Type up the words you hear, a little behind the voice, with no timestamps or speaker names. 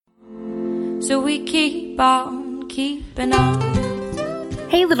So we keep on keeping on.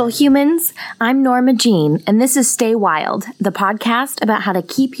 Hey, little humans. I'm Norma Jean, and this is Stay Wild, the podcast about how to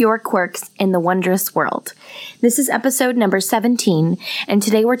keep your quirks in the wondrous world. This is episode number 17, and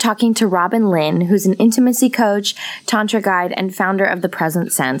today we're talking to Robin Lynn, who's an intimacy coach, tantra guide, and founder of The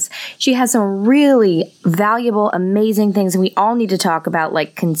Present Sense. She has some really valuable, amazing things we all need to talk about,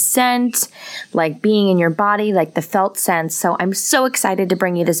 like consent, like being in your body, like the felt sense. So I'm so excited to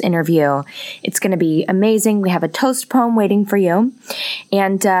bring you this interview. It's going to be amazing. We have a toast poem waiting for you.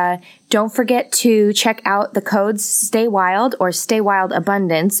 And don't forget to check out the codes Stay Wild or Stay Wild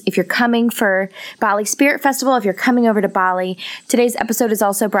Abundance if you're coming for Bali Spirit Festival, if you're coming over to Bali. Today's episode is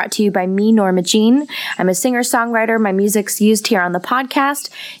also brought to you by me, Norma Jean. I'm a singer-songwriter. My music's used here on the podcast.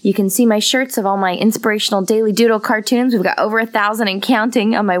 You can see my shirts of all my inspirational daily doodle cartoons. We've got over 1,000 and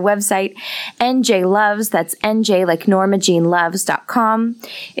counting on my website, NJ Loves. That's NJ like NormaJeanLoves.com.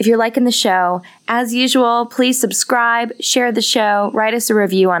 If you're liking the show, as usual, please subscribe, share the show, write us a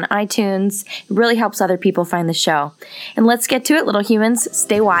review on iTunes. It really helps other people find the show. And let's get to it, little humans.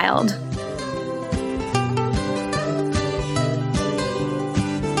 Stay wild.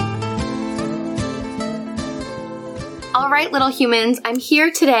 All right, little humans, I'm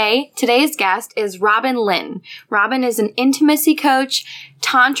here today. Today's guest is Robin Lynn. Robin is an intimacy coach,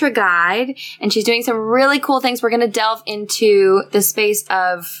 tantra guide, and she's doing some really cool things. We're going to delve into the space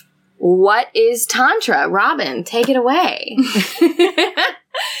of what is tantra. Robin, take it away.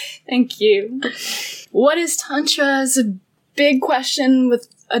 Thank you. What is tantra is a big question with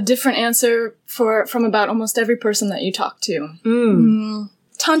a different answer from about almost every person that you talk to.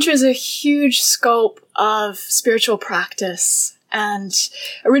 Tantra is a huge scope of spiritual practice, and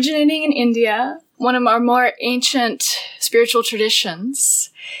originating in India, one of our more ancient spiritual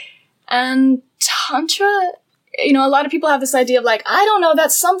traditions. And tantra, a lot of people have this idea of like, I don't know,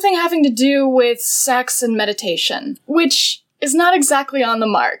 that's something having to do with sex and meditation, which is not exactly on the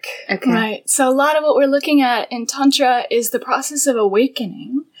mark. Okay. Right? So a lot of what we're looking at in tantra is the process of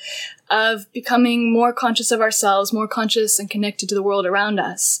awakening, of becoming more conscious of ourselves, more conscious and connected to the world around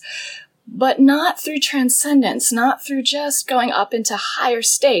us. But not through transcendence, not through just going up into higher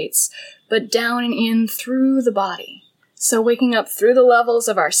states, but down and in through the body. So waking up through the levels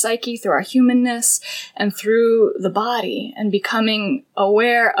of our psyche, through our humanness, and through the body, and becoming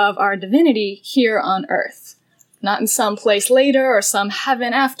aware of our divinity here on earth. Not in some place later, or some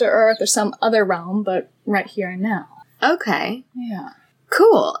heaven after earth, or some other realm, but right here and now. Okay. Yeah.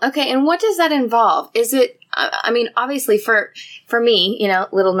 Cool. Okay, and what does that involve? Is it, obviously for me,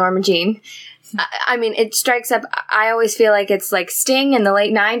 little Norma Jean, it strikes up, I always feel like it's like Sting in the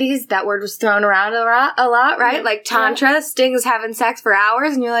late 90s. That word was thrown around a lot, right? Yeah. Like tantra, yeah. Sting's having sex for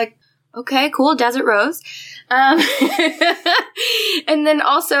hours, and you're like, okay, cool, Desert Rose. And then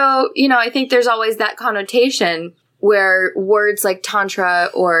also, I think there's always that connotation where words like tantra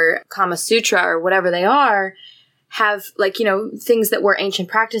or Kama Sutra or whatever they are have, things that were ancient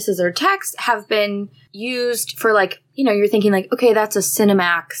practices or texts have been used for, you're thinking like, okay, that's a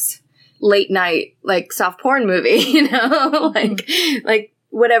Cinemax late night, soft porn movie, like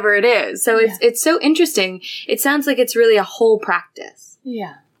whatever it is. So it's so interesting. It sounds like it's really a whole practice.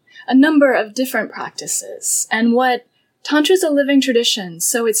 Yeah. A number of different practices. And what Tantra is a living tradition,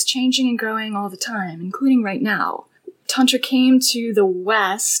 so it's changing and growing all the time, including right now. Tantra came to the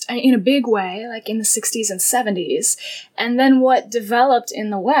West in a big way, like in the 60s and 70s. And then what developed in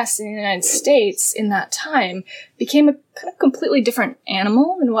the West, in the United States, in that time, became a kind of completely different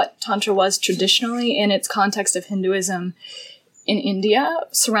animal than what Tantra was traditionally in its context of Hinduism in India,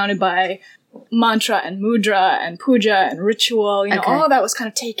 surrounded by mantra and mudra and puja and ritual, okay. All of that was kind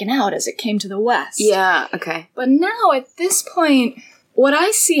of taken out as it came to the West. Yeah, okay. But now, at this point, what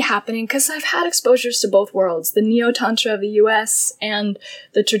I see happening, because I've had exposures to both worlds, the neo-tantra of the US and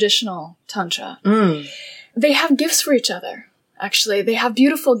the traditional tantra, they have gifts for each other. Actually, they have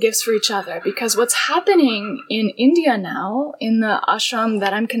beautiful gifts for each other, because what's happening in India now, in the ashram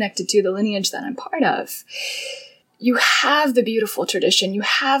that I'm connected to, the lineage that I'm part of, you have the beautiful tradition, you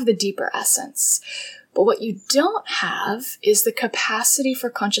have the deeper essence. But what you don't have is the capacity for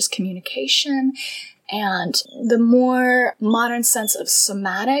conscious communication and the more modern sense of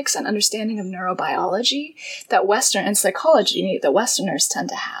somatics and understanding of neurobiology that Western and psychology that Westerners tend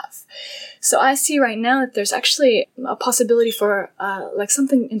to have. So I see right now that there's actually a possibility for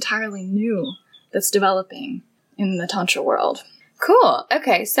something entirely new that's developing in the Tantra world. Cool.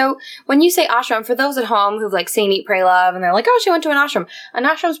 Okay. So when you say ashram, for those at home who've seen Eat, Pray, Love, and they're like, oh, she went to an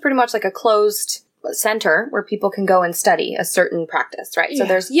ashram is pretty much like a closed center where people can go and study a certain practice, right? So Yeah.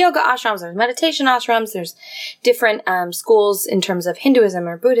 there's yoga ashrams, there's meditation ashrams, there's different schools in terms of Hinduism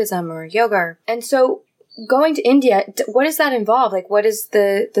or Buddhism or yoga. And so going to India, what does that involve? Like, what is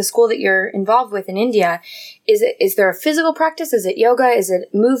the school that you're involved with in India? Is there a physical practice? Is it yoga? Is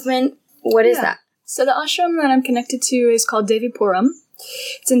it movement? What is that? So the ashram that I'm connected to is called Devipuram.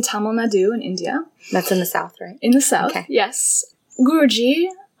 It's in Tamil Nadu in India. That's in the south, right? In the south, Okay. yes. Guruji,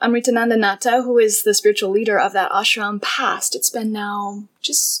 Amritananda Nata, who is the spiritual leader of that ashram, passed. It's been now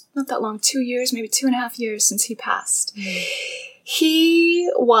just not that long, 2 years, maybe 2.5 years since he passed. He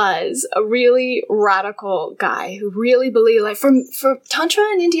was a really radical guy who really believed, like, for Tantra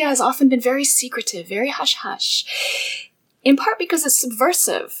in India has often been very secretive, very hush-hush. In part because it's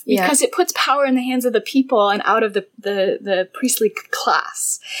subversive, Yeah. because it puts power in the hands of the people and out of the priestly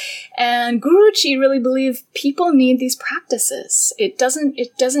class. And Guruji really believed people need these practices. It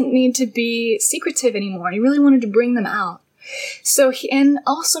doesn't need to be secretive anymore. He really wanted to bring them out. And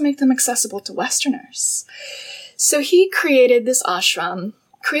also make them accessible to Westerners. So he created this ashram,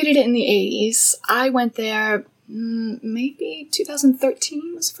 created it in the 80s. I went there, maybe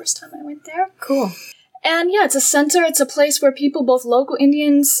 2013 was the first time I went there. Cool. And yeah, it's a center. It's a place where people, both local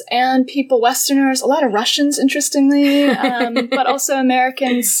Indians and people, Westerners, a lot of Russians, interestingly, but also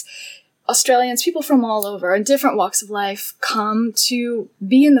Americans, Australians, people from all over, in different walks of life, come to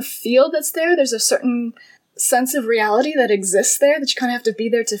be in the field that's there. There's a certain sense of reality that exists there that you kind of have to be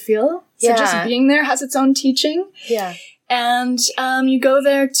there to feel. So Yeah. just being there has its own teaching. Yeah. And you go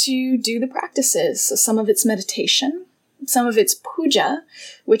there to do the practices. So some of it's meditation, some of it's puja,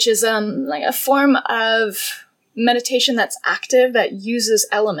 which is like a form of meditation that's active, that uses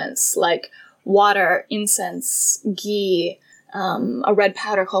elements like water, incense, ghee, a red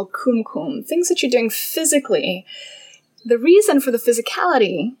powder called kumkum, things that you're doing physically. The reason for the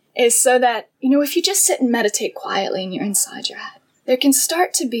physicality is so that, if you just sit and meditate quietly and you're inside your head, there can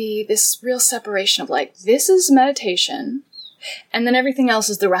start to be this real separation of like, this is meditation, and then everything else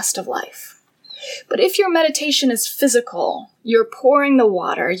is the rest of life. But if your meditation is physical, you're pouring the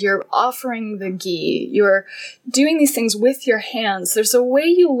water, you're offering the ghee, you're doing these things with your hands, there's a way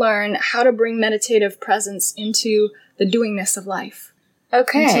you learn how to bring meditative presence into the doingness of life.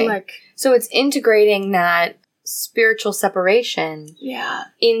 Okay. So it's integrating that spiritual separation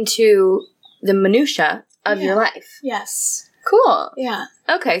into the minutia of your life. Yes. Cool. Yeah.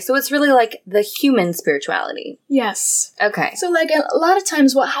 Okay, so it's really like the human spirituality. Yes. Okay. So like a lot of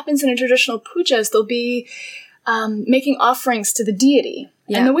times what happens in a traditional puja is they'll be making offerings to the deity.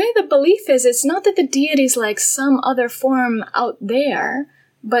 Yeah. And the way the belief is, it's not that the deity's like some other form out there,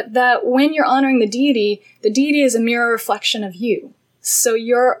 but that when you're honoring the deity is a mirror reflection of you. So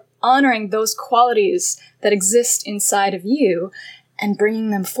you're honoring those qualities that exist inside of you and bringing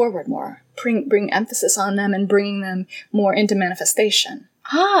them forward more, bring emphasis on them and bringing them more into manifestation.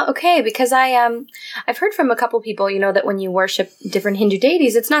 Ah, okay, because I've heard from a couple people, that when you worship different Hindu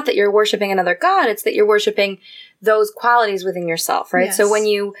deities, it's not that you're worshiping another god, it's that you're worshiping those qualities within yourself, right? Yes. So when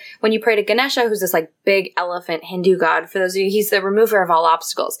you pray to Ganesha, who's this like big elephant Hindu god, for those of you, he's the remover of all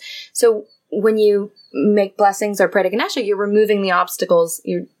obstacles. So when you make blessings or pray to Ganesha, you're removing the obstacles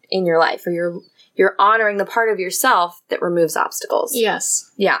in your life, or you're honoring the part of yourself that removes obstacles. Yes.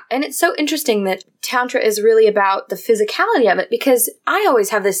 Yeah. And it's so interesting that Tantra is really about the physicality of it, because I always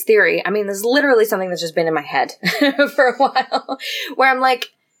have this theory. I mean, there's literally something that's just been in my head for a while where I'm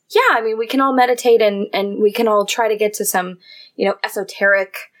like, yeah, we can all meditate and we can all try to get to some,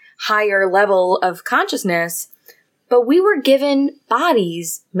 esoteric, higher level of consciousness, but we were given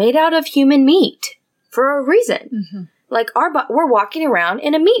bodies made out of human meat for a reason. Mm-hmm. Like we're walking around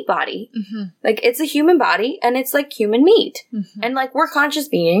in a meat body. Mm-hmm. Like it's a human body and it's like human meat. Mm-hmm. And like we're conscious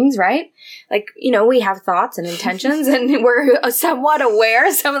beings, right? Like, we have thoughts and intentions and we're somewhat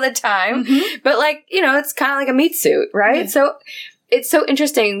aware some of the time, but like, it's kind of like a meat suit, right? Yeah. So it's so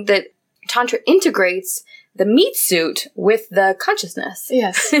interesting that Tantra integrates the meat suit with the consciousness.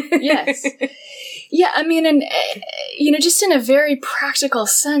 Yes. Yes. Yeah, and, just in a very practical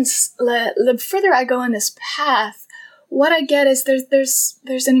sense, the further I go in this path, what I get is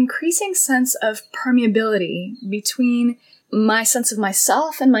there's an increasing sense of permeability between my sense of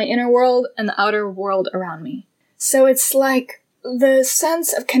myself and my inner world and the outer world around me. So it's like the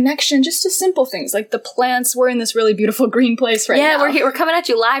sense of connection just to simple things, like the plants. We're in this really beautiful green place right now. Yeah, we're coming at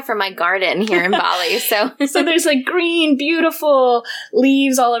you live from my garden here in Bali. So there's like green, beautiful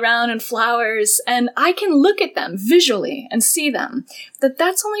leaves all around and flowers, and I can look at them visually and see them.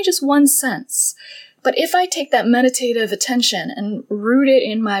 That's only just one sense. But if I take that meditative attention and root it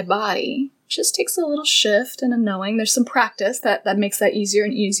in my body, just takes a little shift and a knowing. There's some practice that makes that easier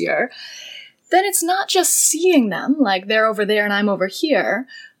and easier. then it's not just seeing them, like they're over there and I'm over here,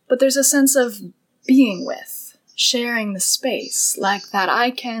 but there's a sense of being with, sharing the space, like that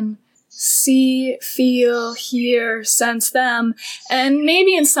I can see, feel, hear, sense them, and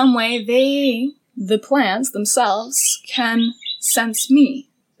maybe in some way they, the plants themselves, can sense me.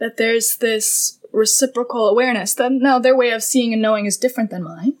 That there's this reciprocal awareness that now their way of seeing and knowing is different than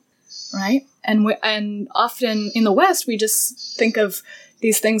mine, right? And often in the West, we just think of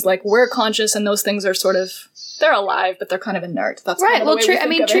these things like we're conscious and those things are sort of, they're alive, but they're kind of inert. That's right. Kind of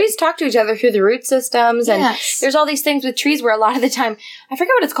the way Trees talk to each other through the root systems, and there's all these things with trees where a lot of the time, I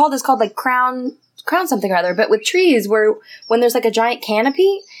forget what it's called. It's called like crown something or other. But with trees, where when there's like a giant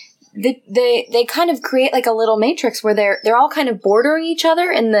canopy, they kind of create like a little matrix where they're all kind of bordering each other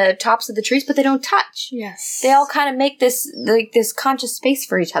in the tops of the trees, but they don't touch. Yes. They all kind of make this conscious space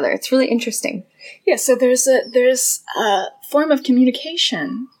for each other. It's really interesting. Yeah. So there's a form of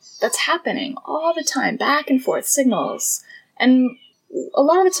communication that's happening all the time, back and forth signals, and a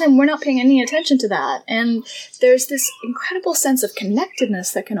lot of the time we're not paying any attention to that. And there's this incredible sense of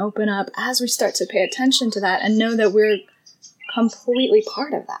connectedness that can open up as we start to pay attention to that and know that we're completely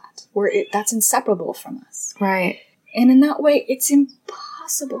part of that. That's inseparable from us. Right. And in that way, it's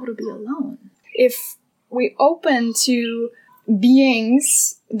impossible to be alone. If we open to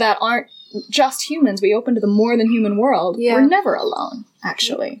beings that aren't just humans, we open to the more than human world, we're never alone,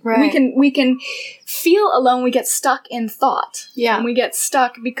 actually. Right. We can feel alone, we get stuck in thought. Yeah. And we get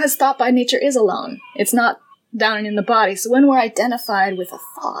stuck because thought by nature is alone. It's not down and in the body. So when we're identified with a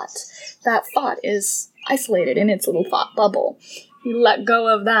thought, that thought is isolated in its little thought bubble. You let go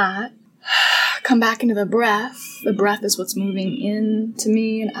of that, come back into the breath. The breath is what's moving into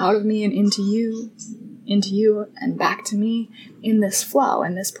me and out of me and into you and back to me in this flow,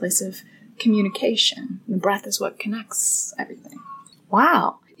 in this place of communication. The breath is what connects everything.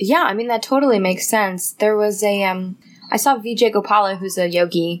 Wow. Yeah, I mean, that totally makes sense. There was I saw Vijay Gopala, who's a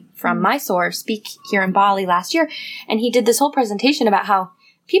yogi from Mysore, speak here in Bali last year, and he did this whole presentation about how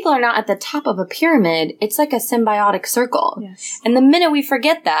people are not at the top of a pyramid. It's like a symbiotic circle. Yes. And the minute we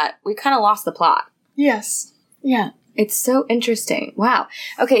forget that, we kind of lost the plot. Yes. Yeah. It's so interesting. Wow.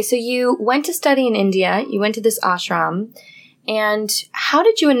 Okay, so you went to study in India. You went to this ashram. And how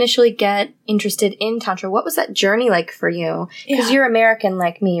did you initially get interested in Tantra? What was that journey like for you? Because you're American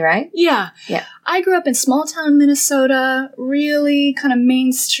like me, right? Yeah. Yeah. I grew up in small town Minnesota, really kind of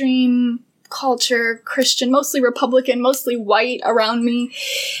mainstream culture, Christian, mostly Republican, mostly white around me.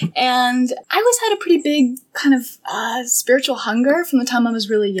 And I always had a pretty big kind of spiritual hunger from the time I was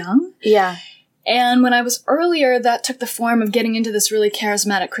really young. Yeah. And when I was earlier, that took the form of getting into this really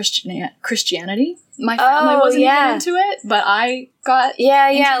charismatic Christianity. My family wasn't even into it, but I got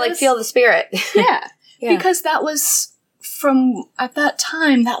into like this. feel the spirit. Yeah. Because that was, from at that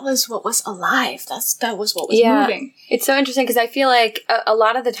time, that was what was alive. That was what was moving. It's so interesting because I feel like a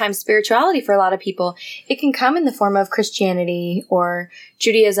lot of the time spirituality for a lot of people, it can come in the form of Christianity or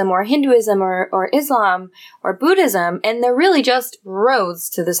Judaism or Hinduism or Islam or Buddhism, and they're really just roads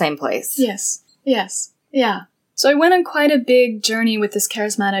to the same place. Yes. Yes. Yeah. So I went on quite a big journey with this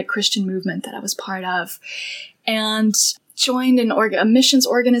charismatic Christian movement that I was part of, and joined a missions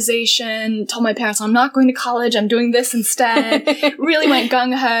organization, told my parents, I'm not going to college, I'm doing this instead, really went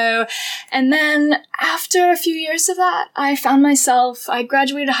gung-ho. And then after a few years of that, I found myself, I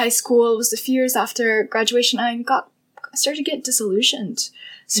graduated high school, it was a few years after graduation, I started to get disillusioned,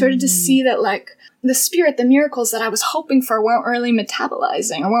 started to see that like, the spirit, the miracles that I was hoping for weren't really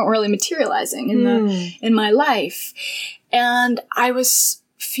metabolizing or weren't really materializing in my life. And I was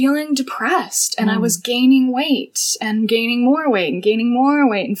feeling depressed and I was gaining weight and gaining more weight and gaining more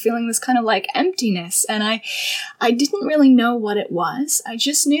weight and feeling this kind of like emptiness. And I didn't really know what it was. I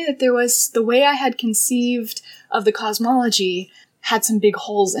just knew that there was the way I had conceived of the cosmology had some big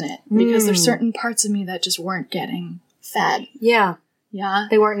holes in it because there's certain parts of me that just weren't getting fed. Yeah. Yeah.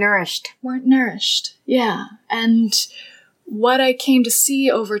 They weren't nourished. Yeah. And what I came to see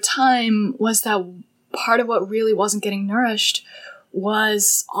over time was that part of what really wasn't getting nourished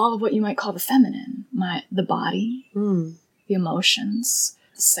was all of what you might call the feminine. The body, the emotions,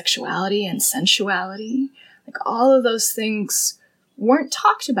 sexuality and sensuality. Like all of those things weren't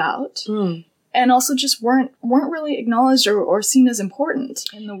talked about and also just weren't really acknowledged or seen as important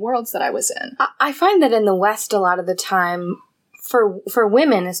in the worlds that I was in. I find that in the West a lot of the time, for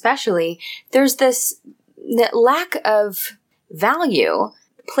women especially, there's that lack of value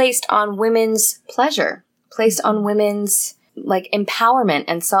placed on women's pleasure, placed on women's like empowerment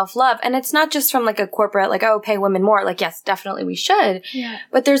and self-love. And it's not just from like a corporate, like, oh, pay women more. Like, yes, definitely we should. Yeah.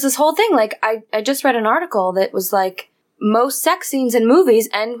 But there's this whole thing. Like, I just read an article that was like, most sex scenes in movies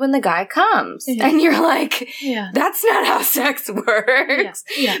end when the guy comes. Yeah. And you're like, Yeah. that's not how sex works.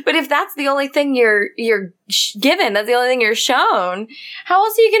 Yeah. But if that's the only thing you're given, that's the only thing you're shown, how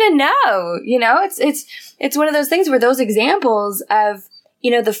else are you going to know? You know, it's one of those things where those examples of, you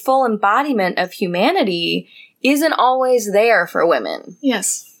know, the full embodiment of humanity isn't always there for women.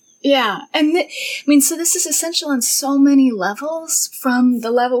 Yes. Yeah. And so this is essential on so many levels, from the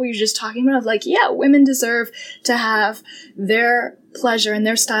level we were just talking about of like, yeah, women deserve to have their pleasure and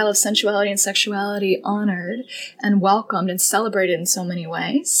their style of sensuality and sexuality honored and welcomed and celebrated in so many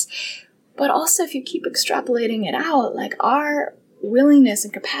ways. But also, if you keep extrapolating it out, like our willingness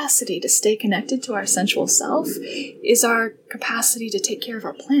and capacity to stay connected to our sensual self is our capacity to take care of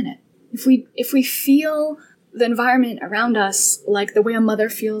our planet. If we feel the environment around us like the way a mother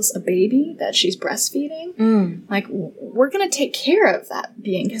feels a baby that she's breastfeeding, like we're going to take care of that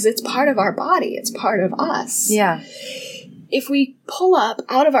being because it's part of our body. It's part of us. Yeah. If we pull up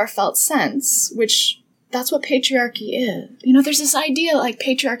out of our felt sense, which that's what patriarchy is. You know, there's this idea like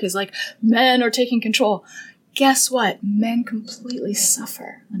patriarchy is like men are taking control. Guess what? Men completely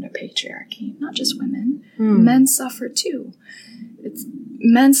suffer under patriarchy, not just women. Men suffer too.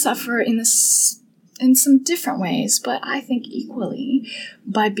 Men suffer in some different ways, but I think equally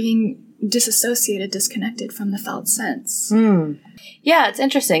by being disassociated, disconnected from the felt sense. Yeah, it's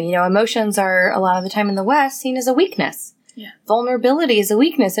interesting. You know, emotions are a lot of the time in the West seen as a weakness. Yeah. Vulnerability is a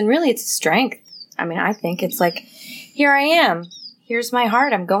weakness, and really it's a strength. I mean, I think it's like, here I am. Here's my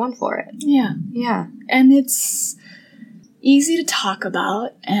heart. I'm going for it. Yeah. Yeah. And it's easy to talk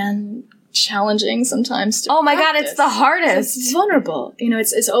about and challenging sometimes to Oh my God, practice. it's the hardest. It's vulnerable. You know,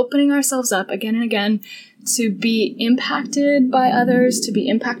 it's opening ourselves up again and again to be impacted by others, to be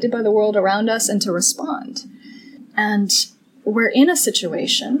impacted by the world around us, and to respond. And we're in a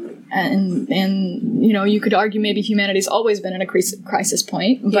situation, and you know, you could argue maybe humanity's always been in a crisis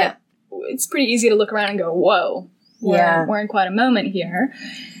point, but it's pretty easy to look around and go, whoa, we're in quite a moment here.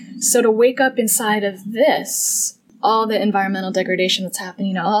 So to wake up inside of this, all the environmental degradation that's happening,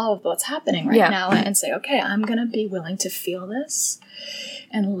 you know, all of what's happening right now, and say, okay, I'm going to be willing to feel this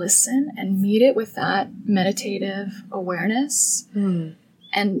and listen and meet it with that meditative awareness and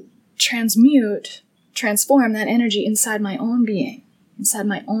transform that energy inside my own being,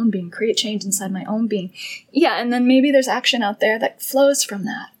 create change inside my own being. Yeah, and then maybe there's action out there that flows from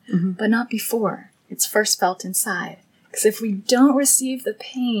that, but not before. It's first felt inside. Because if we don't receive the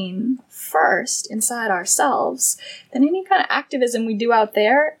pain first inside ourselves, then any kind of activism we do out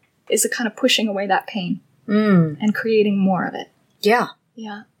there is a kind of pushing away that pain and creating more of it. Yeah.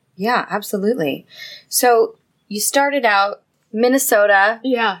 Yeah. Yeah, absolutely. So you started out Minnesota.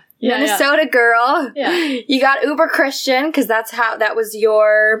 Minnesota girl. Yeah. You got uber Christian because that was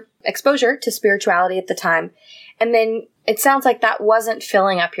your exposure to spirituality at the time. And then it sounds like that wasn't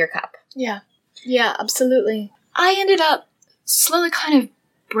filling up your cup. Yeah. Yeah, absolutely. I ended up slowly kind of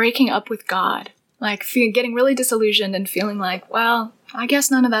breaking up with God, like getting really disillusioned and feeling like, well, I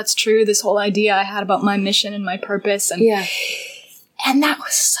guess none of that's true. This whole idea I had about my mission and my purpose. And that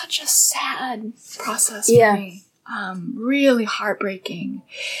was such a sad process for me. Really heartbreaking.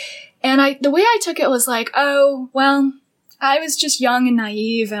 And the way I took it was like, oh, well, I was just young and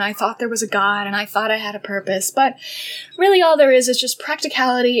naive, and I thought there was a God, and I thought I had a purpose. But really all there is just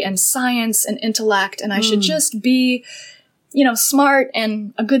practicality and science and intellect, and I should just be, you know, smart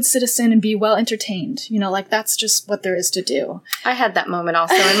and a good citizen and be well entertained. You know, like that's just what there is to do. I had that moment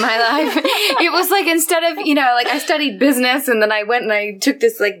also in my life. It was like instead of, you know, like I studied business and then I went and I took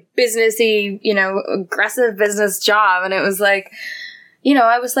this like businessy, you know, aggressive business job, and it was like, you know,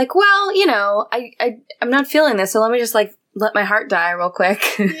 I was like, well, you know, I'm not feeling this, so let me just like let my heart die real quick.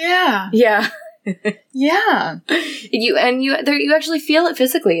 Yeah. Yeah. Yeah. You actually feel it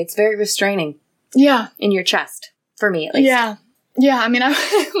physically. It's very restraining. Yeah. In your chest, for me at least. Yeah. Yeah. I mean,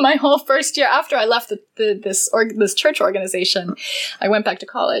 my whole first year after I left this church organization, I went back to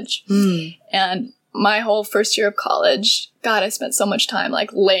college, and my whole first year of college, God, I spent so much time like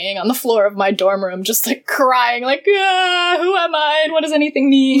laying on the floor of my dorm room, just like crying, like, who am I? And what does anything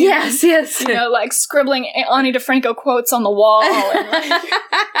mean? Yes. You know, like scribbling Ani DeFranco quotes on the wall. And, like,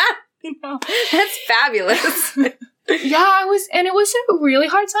 you know. That's fabulous. Yeah, it was a really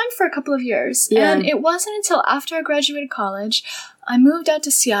hard time for a couple of years. Yeah. And it wasn't until after I graduated college, I moved out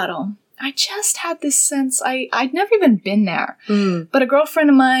to Seattle. I just had this sense, I'd never even been there. But a girlfriend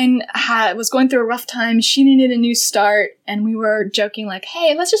of mine was going through a rough time. She needed a new start, and we were joking like,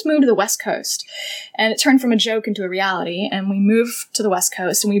 hey, let's just move to the West Coast. And it turned from a joke into a reality, and we moved to the West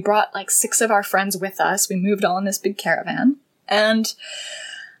Coast, and we brought like 6 of our friends with us. We moved all in this big caravan. And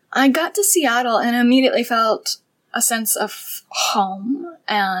I got to Seattle and immediately felt a sense of home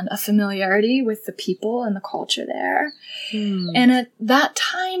and a familiarity with the people and the culture there. And at that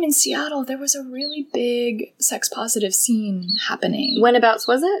time in Seattle, there was a really big sex-positive scene happening. Whenabouts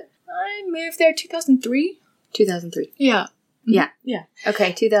was it? I moved there 2003. 2003. Yeah. Yeah. Yeah.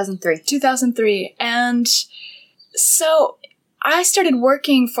 Okay, 2003. 2003. And so I started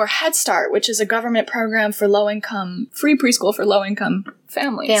working for Head Start, which is a government program for low-income, free preschool for low-income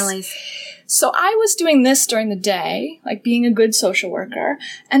families. So I was doing this during the day, like being a good social worker.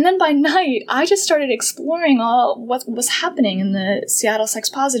 And then by night, I just started exploring all what was happening in the Seattle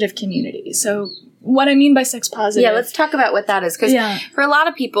sex-positive community. So what I mean by sex-positive... Yeah, let's talk about what that is. Because for a lot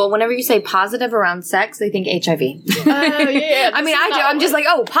of people, whenever you say positive around sex, they think HIV. Yeah. I mean, I'm just like,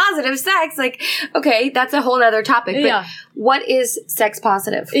 oh, positive sex. Like, okay, that's a whole other topic. But what is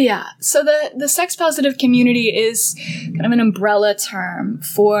sex-positive? Yeah. So the sex-positive community is kind of an umbrella term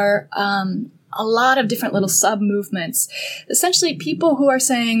for a lot of different little sub-movements. Essentially, people who are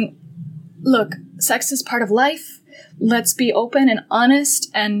saying, look, sex is part of life. Let's be open and honest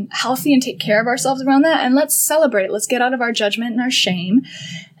and healthy and take care of ourselves around that. And let's celebrate it. Let's get out of our judgment and our shame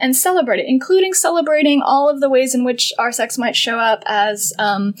and celebrate it, including celebrating all of the ways in which our sex might show up as,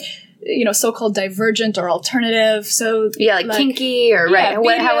 so-called divergent or alternative. So like kinky or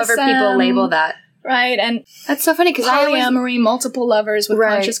however people label that. Right. And that's so funny because polyamory, multiple lovers with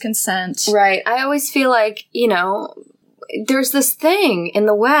conscious consent. Right. I always feel like, there's this thing in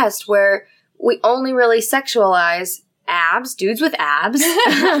the West where we only really sexualize dudes with abs,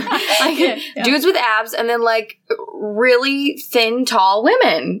 dudes with abs, and then like really thin, tall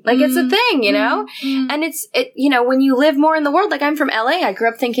women. Like it's a thing, and when you live more in the world, like I'm from LA, I grew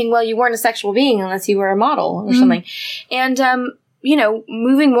up thinking, well, you weren't a sexual being unless you were a model or something. And,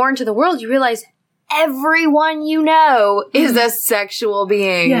 moving more into the world, you realize everyone is a sexual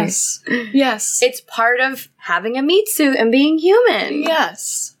being. Yes. Yes. It's part of having a meat suit and being human.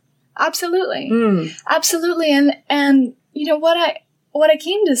 Yes. Absolutely. Absolutely. And what I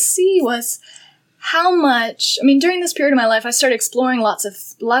came to see was how much, during this period of my life, I started exploring lots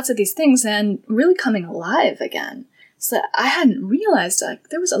of these things and really coming alive again. So I hadn't realized like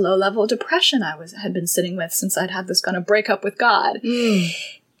there was a low level of depression I had been sitting with since I'd had this kind of breakup with God.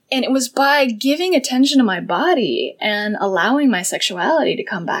 And it was by giving attention to my body and allowing my sexuality to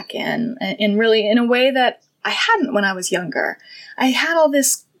come back in really in a way that I hadn't when I was younger. I had all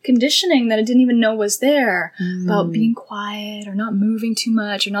this conditioning that I didn't even know was there about being quiet or not moving too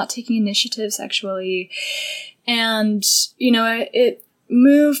much or not taking initiative sexually. And, it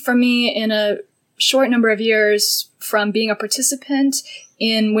moved for me in a short number of years from being a participant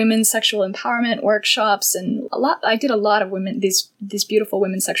in women's sexual empowerment workshops and I did a lot of these beautiful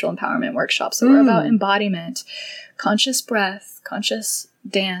women's sexual empowerment workshops that were about embodiment, conscious breath, conscious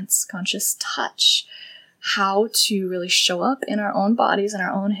dance, conscious touch, how to really show up in our own bodies and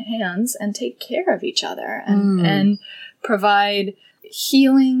our own hands and take care of each other and provide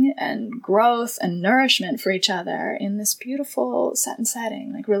healing and growth and nourishment for each other in this beautiful set and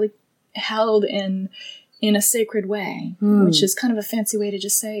setting, like really held in a sacred way, which is kind of a fancy way to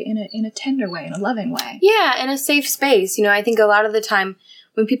just say in a tender way, in a loving way. Yeah, in a safe space. I think a lot of the time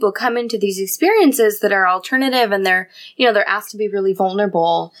when people come into these experiences that are alternative and they're asked to be really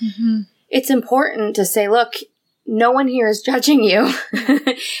vulnerable, it's important to say, look, no one here is judging you.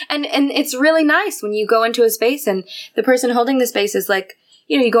 and it's really nice when you go into a space and the person holding the space is like,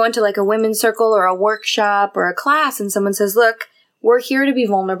 you go into like a women's circle or a workshop or a class and someone says, look, we're here to be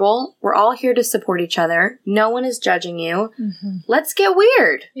vulnerable. We're all here to support each other. No one is judging you. Let's get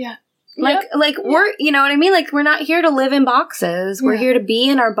weird. Yeah. We're, you know what I mean? Like we're not here to live in boxes. We're here to be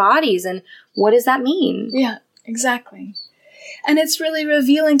in our bodies. And what does that mean? Yeah, exactly. And it's really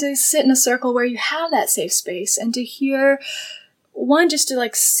revealing to sit in a circle where you have that safe space and to hear, one, just to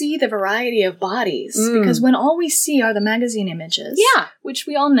like see the variety of bodies. Because when all we see are the magazine images, which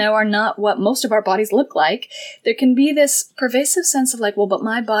we all know are not what most of our bodies look like, there can be this pervasive sense of like, well, but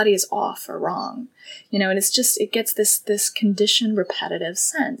my body is off or wrong. And it gets this conditioned, repetitive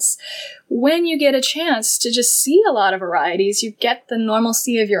sense. When you get a chance to just see a lot of varieties, you get the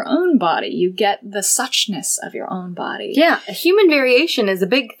normalcy of your own body. You get the suchness of your own body. Yeah, human variation is a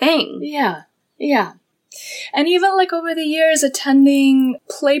big thing. Yeah, yeah. And even like over the years, attending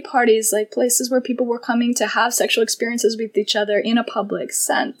play parties, like places where people were coming to have sexual experiences with each other in a public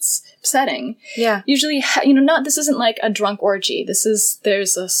setting. Yeah. Usually, this isn't like a drunk orgy. There's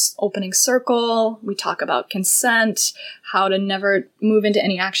this opening circle. We talk about consent, how to never move into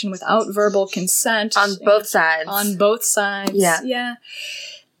any action without verbal consent. On both sides. On both sides. Yeah. Yeah.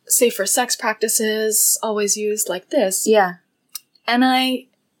 Safer sex practices, always used like this. Yeah. And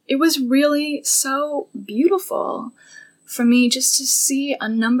it was really so beautiful for me just to see a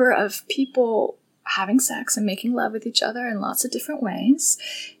number of people having sex and making love with each other in lots of different ways,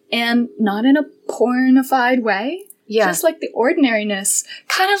 and not in a pornified way. Yeah. Just like the ordinariness,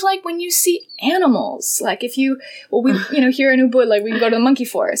 kind of like when you see animals. Like if you, here in Ubud, like we can go to the monkey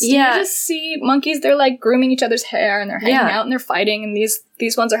forest. Yeah. You just see monkeys, they're like grooming each other's hair and they're hanging out and they're fighting, and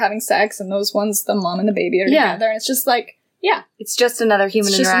these ones are having sex and those ones, the mom and the baby are together. And it's just like, it's just another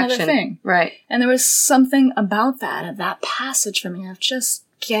human interaction. Just another thing. Right. And there was something about that passage for me of just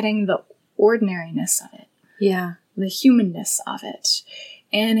getting the ordinariness of it. Yeah. The humanness of it.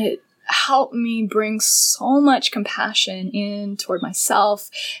 And it helped me bring so much compassion in toward myself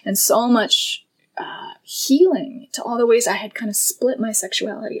and so much healing to all the ways I had kind of split my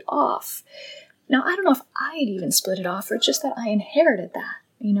sexuality off. Now, I don't know if I had even split it off, or just that I inherited that.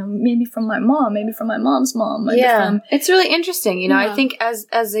 Maybe from my mom, maybe from my mom's mom. It's really interesting. I think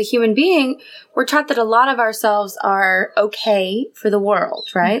as a human being, we're taught that a lot of ourselves are okay for the world,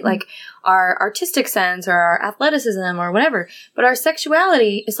 right? Mm-hmm. Like our artistic sense or our athleticism or whatever. But our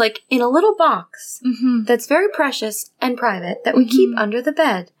sexuality is like in a little box that's very precious and private that we keep under the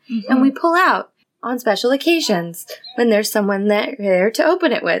bed and we pull out on special occasions when there's someone there to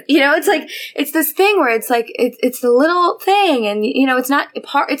open it with. It's like, it's this thing where it's like, it's the little thing, and, it's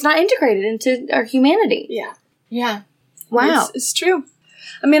not integrated into our humanity. Yeah. Yeah. Wow. It's true.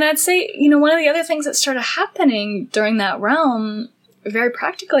 I mean, I'd say, one of the other things that started happening during that realm, very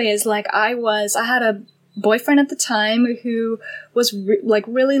practically, is like I had a boyfriend at the time who was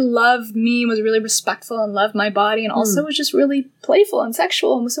really loved me, was really respectful and loved my body, and also was just really playful and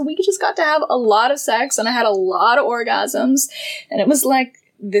sexual. And so we just got to have a lot of sex, and I had a lot of orgasms, and it was like,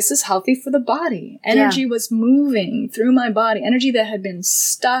 this is healthy for the body. Energy was moving through my body. Energy that had been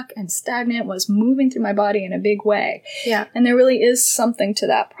stuck and stagnant was moving through my body in a big way. Yeah. And there really is something to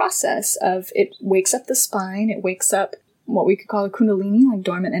that process of, it wakes up the spine, it wakes up what we could call a kundalini, like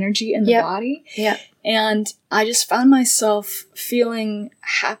dormant energy in the body. Yeah. And I just found myself feeling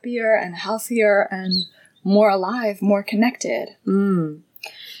happier and healthier and more alive, more connected.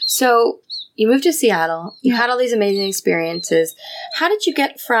 So you moved to Seattle. You had all these amazing experiences. How did you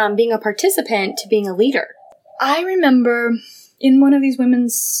get from being a participant to being a leader? I remember in one of these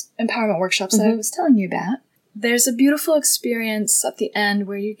women's empowerment workshops that I was telling you about, there's a beautiful experience at the end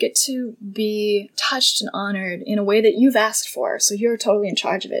where you get to be touched and honored in a way that you've asked for. So you're totally in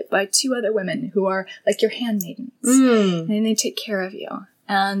charge of it, by two other women who are like your handmaidens. And they take care of you.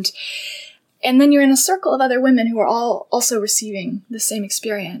 And then you're in a circle of other women who are all also receiving the same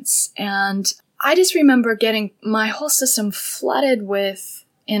experience. And I just remember getting my whole system flooded with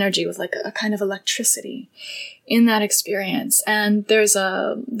energy, with like a kind of electricity in that experience. And there's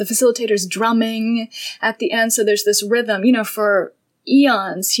the facilitator's drumming at the end. So there's this rhythm, for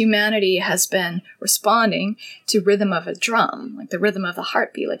eons, humanity has been responding to rhythm of a drum, like the rhythm of the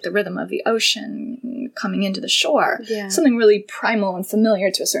heartbeat, like the rhythm of the ocean coming into the shore. Yeah. Something really primal and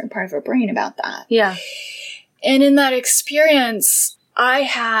familiar to a certain part of our brain about that. Yeah. And in that experience,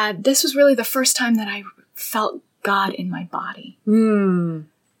 this was really the first time that I felt God in my body.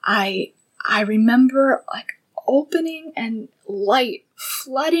 I remember like opening and light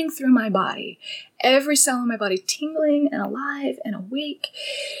flooding through my body, every cell in my body tingling and alive and awake,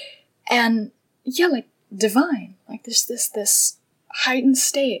 and like divine, like this heightened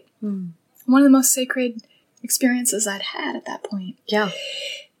state. One of the most sacred experiences I'd had at that point. Yeah.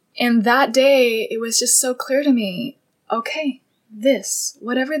 And that day, it was just so clear to me, okay,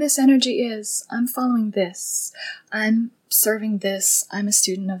 whatever this energy is, I'm following this. I'm serving this. I'm a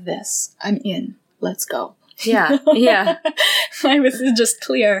student of this. I'm in. Let's go. Yeah. Yeah. It was just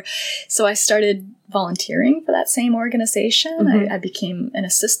clear. So I started volunteering for that same organization. I became an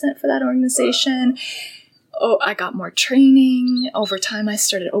assistant for that organization. I got more training. Over time, I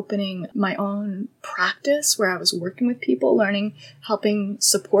started opening my own practice where I was working with people, helping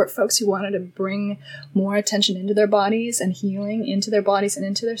support folks who wanted to bring more attention into their bodies and healing into their bodies and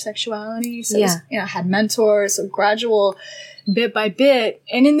into their sexuality. So I had mentors, so gradual, bit by bit.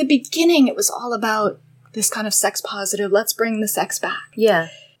 And in the beginning, it was all about this kind of sex positive, let's bring the sex back. Yeah.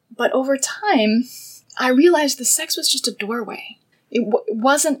 But over time, I realized the sex was just a doorway. It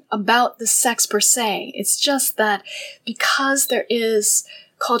wasn't about the sex per se. It's just that because there is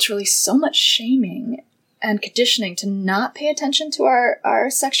culturally so much shaming and conditioning to not pay attention to our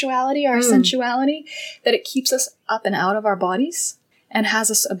sexuality, our sensuality, that it keeps us up and out of our bodies and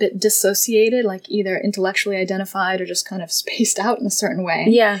has us a bit dissociated, like either intellectually identified or just kind of spaced out in a certain way.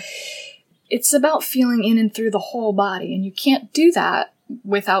 Yeah. It's about feeling in and through the whole body, and you can't do that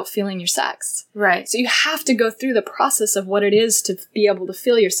without feeling your sex. Right. So you have to go through the process of what it is to be able to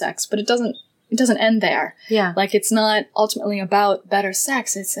feel your sex, but it doesn't end there. Yeah. Like, it's not ultimately about better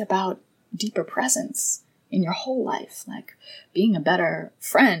sex, it's about deeper presence in your whole life. Like, being a better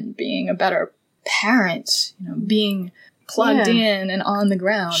friend, being a better parent, being plugged in and on the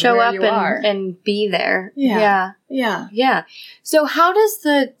ground. Show where up you are. and be there. Yeah. Yeah. So how does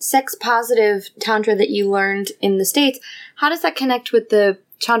the sex positive Tantra that you learned in the States, how does that connect with the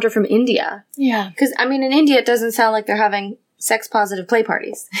Tantra from India? Yeah. Because, I mean, in India, it doesn't sound like they're having sex positive play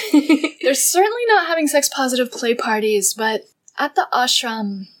parties. They're certainly not having sex positive play parties, but at the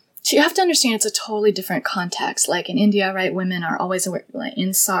ashram, so you have to understand it's a totally different context. Like in India, right, women are always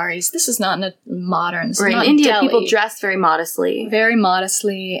in saris. This is not in a modern. Right. In India, people dress very modestly. Very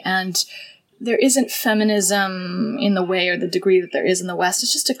modestly, and there isn't feminism in the way or the degree that there is in the West.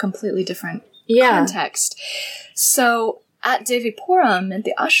 It's just a completely different context. So at Devipuram, at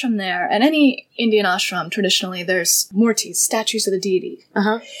the ashram there, at any Indian ashram, traditionally, there's murtis, statues of the deity.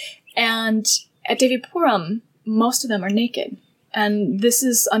 Uh-huh. And at Devipuram, most of them are naked. And this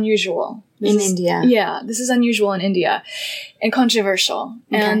is unusual. India. Yeah, this is unusual in India and controversial.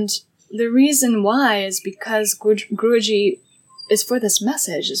 Okay. And the reason why is because Guruji is for this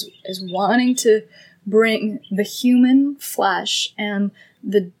message, is wanting to bring the human flesh and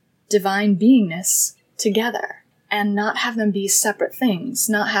the divine beingness together and not have them be separate things,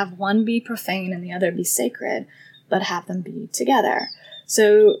 not have one be profane and the other be sacred, but have them be together.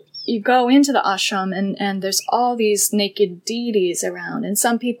 So you go into the ashram and there's all these naked deities around. And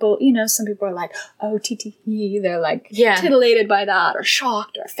some people, some people are like, oh, tee. They're like titillated by that or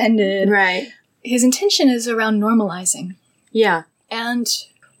shocked or offended. Right. His intention is around normalizing. Yeah. And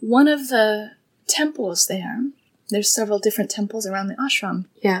one of the temples there's several different temples around the ashram.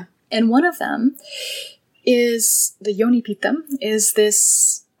 Yeah. And one of them is the Yoni Pitam, is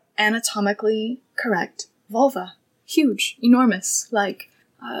this anatomically correct vulva. Huge, enormous, like,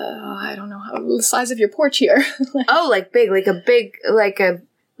 I don't know how the size of your porch here. like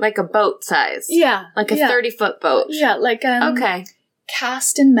a boat size. Yeah. Like a 30-foot boat. Yeah, like okay.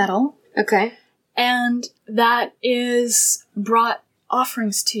 Cast in metal. Okay. And that is brought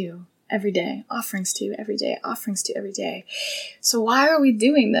offerings to every day. Offerings to every day. Offerings to every day. So why are we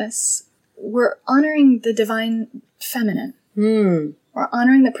doing this? We're honoring the divine feminine. We're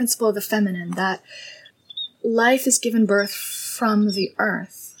honoring the principle of the feminine, that life is given birth from the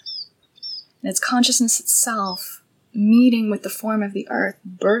earth. And it's consciousness itself meeting with the form of the earth,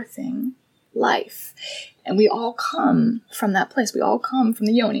 birthing life. And we all come from that place. We all come from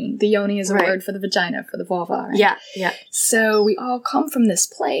the yoni. The yoni is a word for the vagina, for the vulva. Right? Yeah, yeah. So we all come from this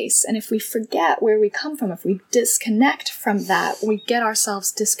place. And if we forget where we come from, if we disconnect from that, we get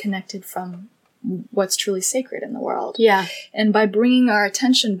ourselves disconnected from what's truly sacred in the world. Yeah. And by bringing our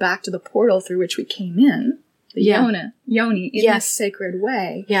attention back to the portal through which we came in, the yoni, in this sacred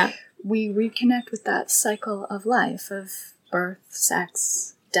way, we reconnect with that cycle of life, of birth,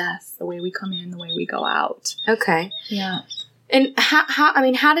 sex, death, the way we come in, the way we go out. Okay. Yeah. And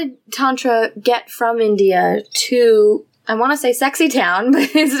how did Tantra get from India to, I want to say sexy town, but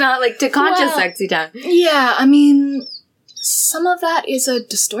it's not like to conscious sexy town. Yeah, some of that is a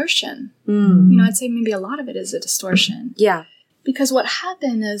distortion. I'd say maybe a lot of it is a distortion. Yeah. Because what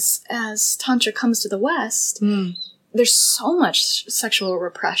happened is, as Tantra comes to the West, there's so much sexual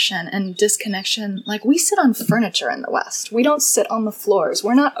repression and disconnection. Like, we sit on furniture in the West. We don't sit on the floors.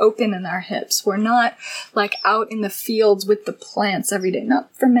 We're not open in our hips. We're not, like, out in the fields with the plants every day.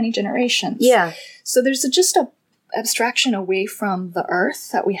 Not for many generations. Yeah. So there's just a abstraction away from the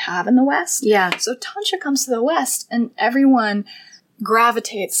earth that we have in the West. Yeah. So Tantra comes to the West, and everyone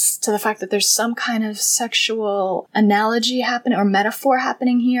gravitates to the fact that there's some kind of sexual analogy happening or metaphor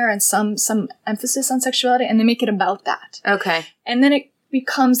happening here, and some emphasis on sexuality, and they make it about that. Okay. And then it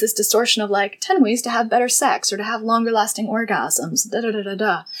becomes this distortion of like 10 ways to have better sex or to have longer lasting orgasms,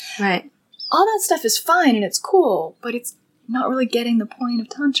 da-da-da-da-da. Right. All that stuff is fine and it's cool, but it's not really getting the point of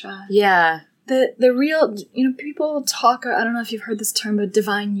Tantra. Yeah. The real, people talk, I don't know if you've heard this term, but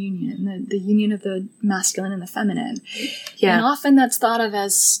divine union, the union of the masculine and the feminine. Yeah. And often that's thought of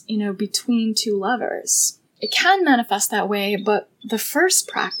as, between two lovers. It can manifest that way, but the first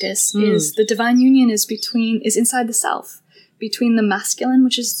practice is the divine union is inside the self, between the masculine,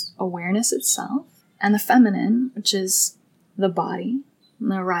 which is awareness itself, and the feminine, which is the body,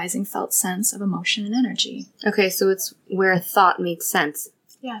 and the arising felt sense of emotion and energy. Okay, so it's where thought meets sense.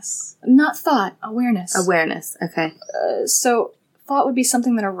 Yes. Not thought, awareness. Awareness, okay. So thought would be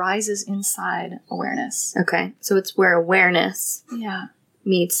something that arises inside awareness. Okay, so it's where awareness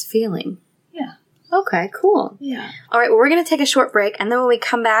meets feeling. Yeah. Okay, cool. Yeah. All right, well, we're going to take a short break, and then when we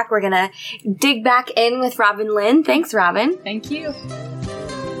come back, we're going to dig back in with Robin Lynn. Thanks, Robin. Thank you.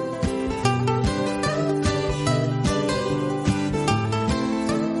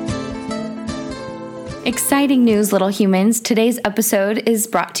 Exciting news, little humans. Today's episode is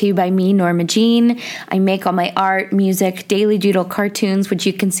brought to you by me, Norma Jean. I make all my art, music, daily doodle cartoons, which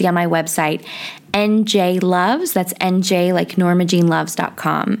you can see on my website, NJ Loves. That's NJ like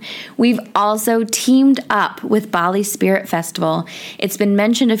NormaJeanLoves.com. We've also teamed up with Bali Spirit Festival. It's been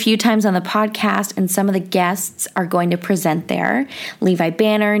mentioned a few times on the podcast, and some of the guests are going to present there. Levi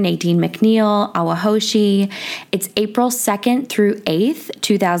Banner, Nadine McNeil, Awahoshi. It's April 2nd through 8th,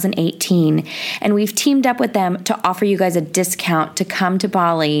 2018. And we've teamed up with them to offer you guys a discount to come to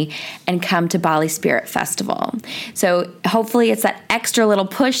Bali and come to Bali Spirit Festival. So hopefully it's that extra little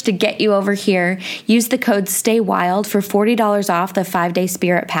push to get you over here. Use the code STAYWILD for $40 off the 5-day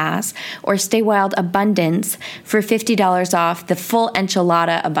Spirit Pass, or Stay Wild Abundance for $50 off the full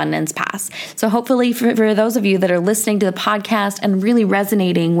Enchilada Abundance Pass. So hopefully for those of you that are listening to the podcast and really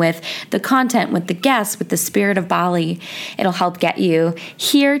resonating with the content, with the guests, with the spirit of Bali, it'll help get you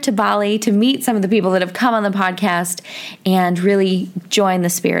here to Bali to meet some of the people that have come on the podcast and really join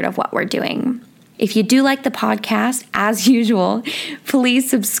the spirit of what we're doing. If you do like the podcast, as usual, please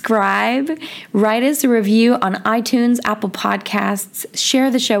subscribe, write us a review on iTunes, Apple Podcasts,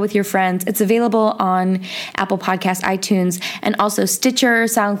 share the show with your friends. It's available on Apple Podcasts, iTunes, and also Stitcher,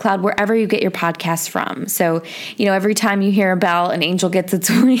 SoundCloud, wherever you get your podcasts from. So, every time you hear a bell, an angel gets its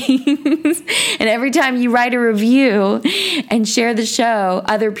wings. And every time you write a review and share the show,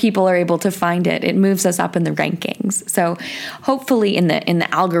 other people are able to find it. It moves us up in the rankings. So hopefully in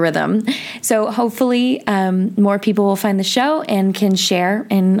the algorithm. So hopefully more people will find the show and can share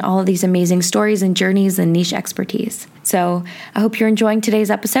in all of these amazing stories and journeys and niche expertise. So I hope you're enjoying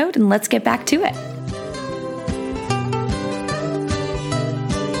today's episode, and let's get back to it.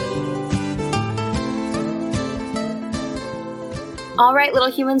 All right,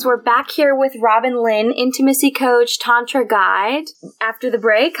 little humans, we're back here with Robin Lynn, intimacy coach, tantra guide. After the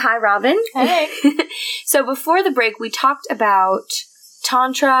break, hi, Robin. Hey. So before the break, we talked about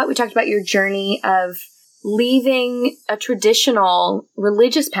Tantra. We talked about your journey of leaving a traditional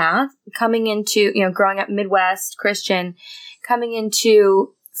religious path, coming into, growing up Midwest Christian, coming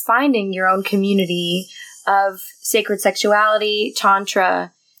into finding your own community of sacred sexuality,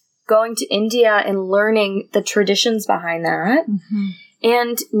 Tantra, going to India and learning the traditions behind that. Mm-hmm.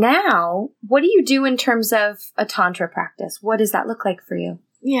 And now, what do you do in terms of a Tantra practice? What does that look like for you?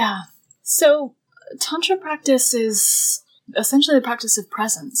 Yeah. So, Tantra practice is essentially the practice of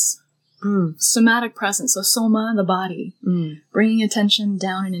presence. Somatic presence. So soma, the body. Bringing attention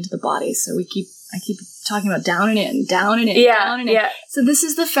down and into the body. So I keep talking about down and in, down and in, down and in. Yeah. So this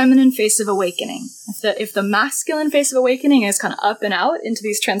is the feminine face of awakening. If the masculine face of awakening is kind of up and out into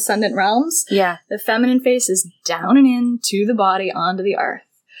these transcendent realms, the feminine face is down and in to the body, onto the earth.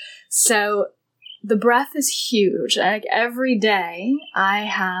 So the breath is huge. Like every day I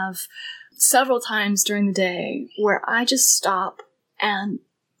have several times during the day where I just stop and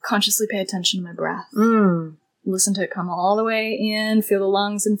consciously pay attention to my breath. Listen to it come all the way in, feel the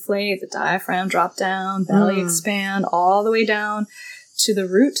lungs inflate, the diaphragm drop down, belly expand, all the way down to the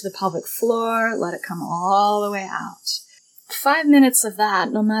root, to the pelvic floor, let it come all the way out. 5 minutes of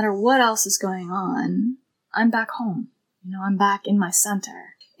that, no matter what else is going on, I'm back home. I'm back in my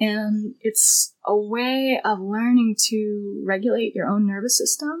center. And it's a way of learning to regulate your own nervous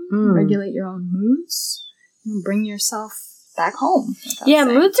system, regulate your own moods, and bring yourself back home. Yeah,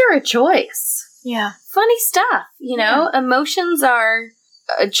 moods are a choice. Yeah. Funny stuff, Emotions are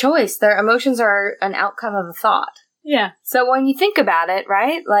a choice. Their emotions are an outcome of a thought. Yeah. So when you think about it,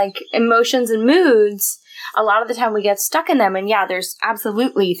 right, like emotions and moods, a lot of the time we get stuck in them. And yeah, there's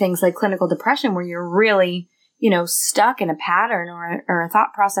absolutely things like clinical depression where you're really, stuck in a pattern or a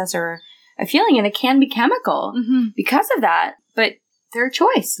thought process or a feeling, and it can be chemical because of that. But they're a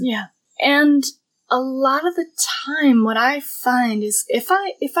choice. Yeah. And a lot of the time what I find is if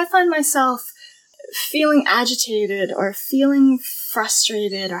I find myself feeling agitated or feeling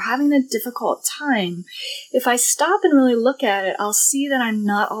frustrated or having a difficult time, if I stop and really look at it, I'll see that I'm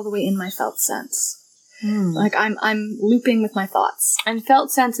not all the way in my felt sense. Like I'm looping with my thoughts. And felt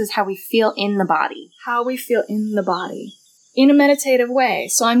sense is how we feel in the body. How we feel in the body. In a meditative way.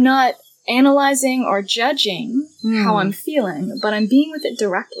 So I'm not analyzing or judging how I'm feeling, but I'm being with it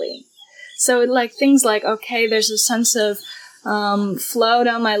directly. So like things like, okay, there's a sense of flow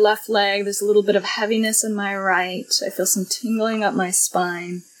down my left leg. There's a little bit of heaviness in my right. I feel some tingling up my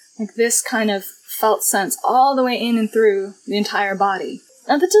spine. Like this kind of felt sense all the way in and through the entire body.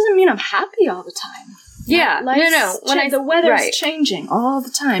 Now, that doesn't mean I'm happy all the time. Yeah. The weather's changing all the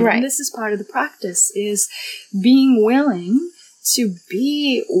time. Right. And this is part of the practice, is being willing to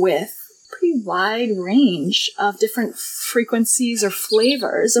be with a pretty wide range of different frequencies or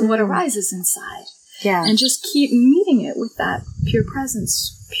flavors of what arises inside. Yeah. And just keep meeting it with that pure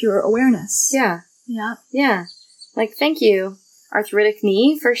presence, pure awareness. Yeah. Yeah. Yeah. Like, thank you, arthritic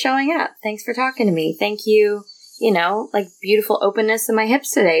knee, for showing up. Thanks for talking to me. Thank you, like, beautiful openness in my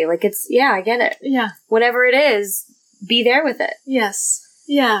hips today. Like, I get it. Yeah. Whatever it is, be there with it. Yes.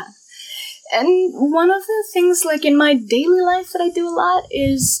 Yeah. And one of the things, like, in my daily life that I do a lot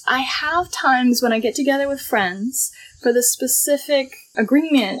is I have times when I get together with friends for the specific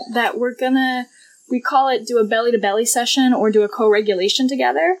agreement that we call it do a belly-to-belly session or do a co-regulation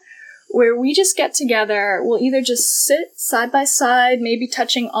together, where we just get together. We'll either just sit side by side, maybe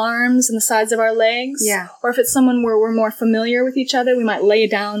touching arms and the sides of our legs. Yeah. Or if it's someone where we're more familiar with each other, we might lay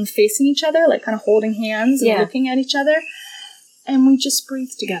down facing each other, like kind of holding hands and looking at each other. And we just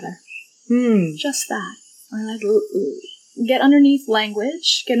breathe together. Just that. I like get underneath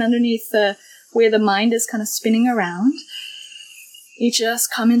language, get underneath the where the mind is kind of spinning around. Each of us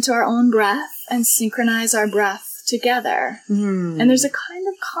come into our own breath and synchronize our breath together. And there's a kind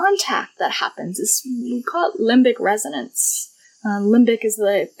of contact that happens. We call it limbic resonance. Limbic is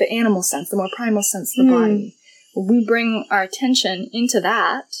the animal sense, the more primal sense of the body. We bring our attention into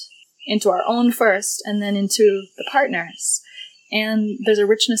that, into our own first, and then into the partner's. And there's a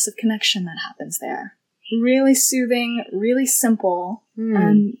richness of connection that happens there. Really soothing, really simple,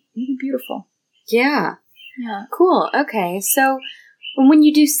 and really beautiful. Yeah. Yeah. Cool. Okay. So when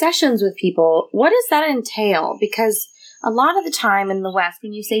you do sessions with people, what does that entail? Because a lot of the time in the West,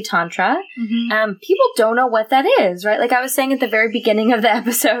 when you say Tantra, people don't know what that is, right? Like I was saying at the very beginning of the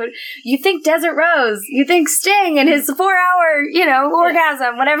episode, you think Desert Rose, you think Sting and his 4-hour,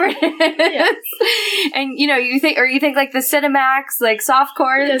 orgasm, whatever it is. And, you think like the Cinemax, like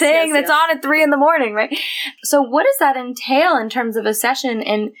softcore thing that's on at 3 a.m, right? So what does that entail in terms of a session,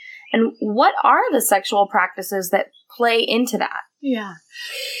 and what are the sexual practices that play into that? Yeah.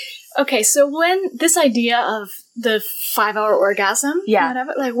 Okay, so when this idea of the 5-hour orgasm,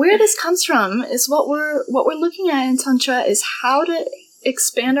 whatever, like where this comes from is what we're looking at in Tantra is how to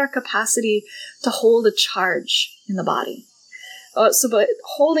expand our capacity to hold a charge in the body. But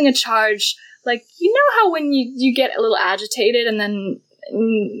holding a charge, like, how when you get a little agitated and then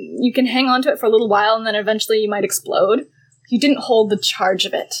you can hang on to it for a little while and then eventually you might explode? You didn't hold the charge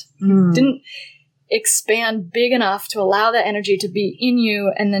of it. Didn't expand big enough to allow that energy to be in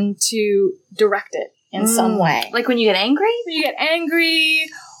you and then to direct it in some way. Like when you get angry? When you get angry,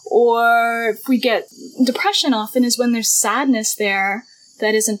 or if we get depression, often is when there's sadness there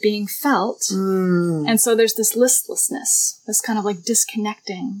that isn't being felt. And so there's this listlessness, this kind of like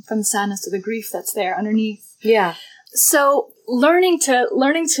disconnecting from the sadness or the grief that's there underneath. Yeah. So learning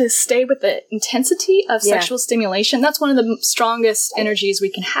to stay with the intensity of sexual stimulation, that's one of the strongest energies we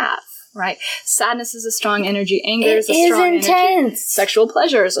can have. Right? Sadness is a strong energy. Anger is a strong intense. Energy. Sexual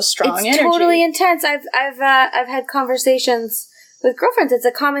pleasure is a strong energy. It's totally intense. I've had conversations with girlfriends. It's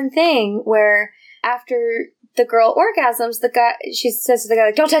a common thing where after the girl orgasms, she says to the guy,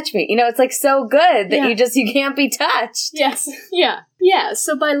 like, "Don't touch me." It's like so good that you can't be touched. Yes. Yeah. Yeah.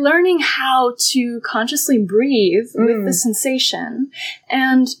 So by learning how to consciously breathe with the sensation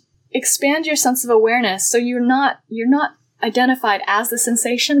and expand your sense of awareness, so you're not identified as the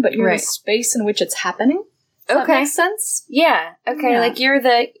sensation, but you're the space in which it's happening. Does that make sense? Yeah. Okay. Yeah. Like you're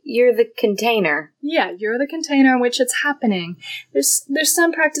the container. Yeah, you're the container in which it's happening. There's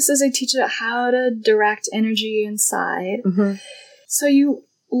some practices I teach about how to direct energy inside. So you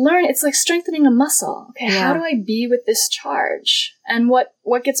learn, it's like strengthening a muscle. Okay, how do I be with this charge? And what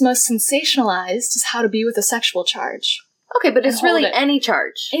gets most sensationalized is how to be with a sexual charge. Okay, but it's really any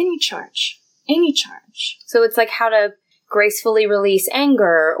charge. Any charge. Any charge. So it's like how to gracefully release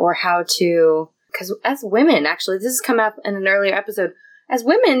anger, or how to, because as women, actually, this has come up in an earlier episode, as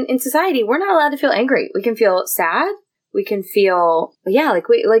women in society, we're not allowed to feel angry. We can feel sad. We can feel,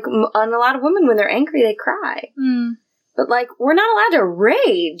 on a lot of women, when they're angry, they cry. But like, we're not allowed to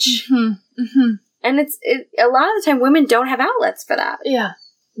rage. And it's a lot of the time, women don't have outlets for that. Yeah.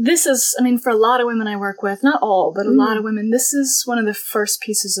 This is, for a lot of women I work with, not all, but a lot of women, this is one of the first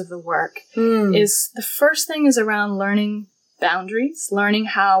pieces of the work. Is the first thing is around learning boundaries, learning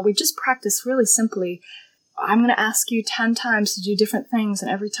how we just practice really simply. I'm going to ask you 10 times to do different things,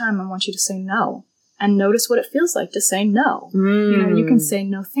 and every time I want you to say no. and notice what it feels like to say no. You can say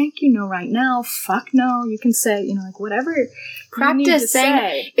no, thank you, no right now, fuck no. You can say, like whatever. Practice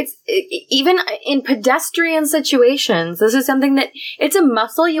saying even in pedestrian situations, this is something that it's a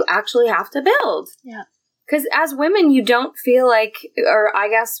muscle you actually have to build. Yeah. Because as women, you don't feel like, or I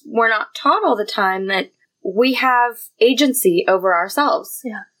guess we're not taught all the time that we have agency over ourselves.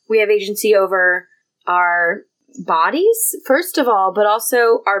 Yeah. We have agency over our bodies, first of all, but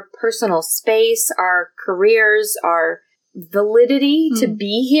also our personal space, our careers, our validity to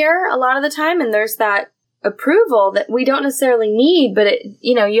be here a lot of the time. And there's that approval that we don't necessarily need, but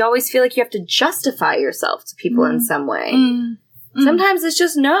you always feel like you have to justify yourself to people in some way. Sometimes it's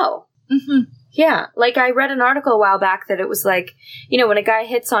just no. Yeah. Like I read an article a while back that it was like, when a guy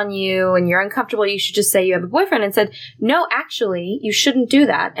hits on you and you're uncomfortable, you should just say you have a boyfriend, and said, no, actually, you shouldn't do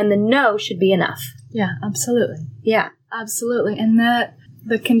that. And the no should be enough. Yeah, absolutely. Yeah. Absolutely. And that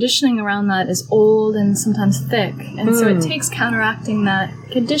the conditioning around that is old and sometimes thick. And so it takes counteracting that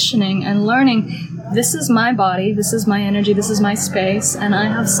conditioning and learning, this is my body, this is my energy, this is my space, and I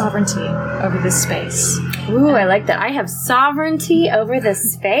have sovereignty over this space. Ooh, I like that. I have sovereignty over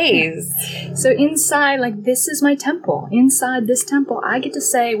this space. So inside, this is my temple. Inside this temple, I get to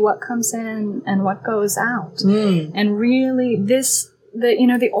say what comes in and what goes out. And really,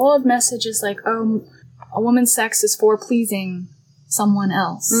 the old message is like, oh, a woman's sex is for pleasing someone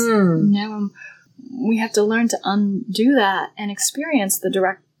else. We have to learn to undo that and experience the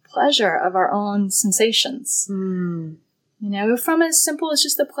direct pleasure of our own sensations. From as simple as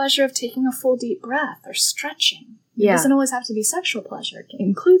just the pleasure of taking a full deep breath or stretching. It doesn't always have to be sexual pleasure. It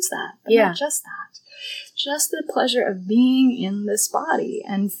includes that, but not just that. Just the pleasure of being in this body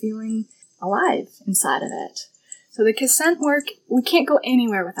and feeling alive inside of it. So the consent work, we can't go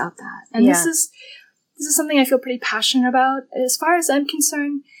anywhere without that. And this is something I feel pretty passionate about. As far as I'm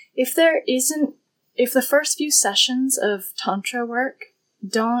concerned, if the first few sessions of Tantra work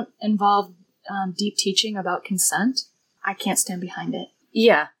don't involve deep teaching about consent, I can't stand behind it.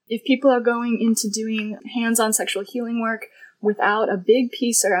 Yeah. If people are going into doing hands-on sexual healing work without a big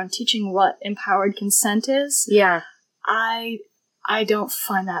piece around teaching what empowered consent is, I don't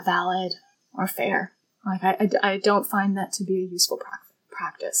find that valid or fair. I don't find that to be a useful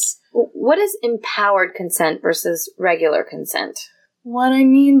practice. What is empowered consent versus regular consent? What I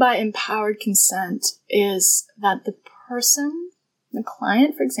mean by empowered consent is that the person, the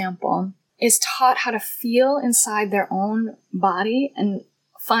client, for example, is taught how to feel inside their own body and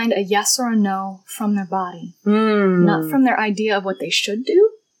find a yes or a no from their body. Not from their idea of what they should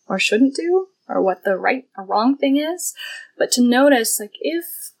do or shouldn't do or what the right or wrong thing is, but to notice, if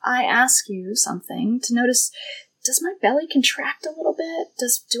I ask you something, to notice, does my belly contract a little bit?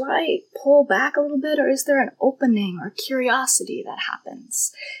 Do I pull back a little bit, or is there an opening or curiosity that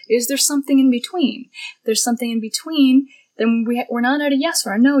happens? Is there something in between? If there's something in between, then we're not at a yes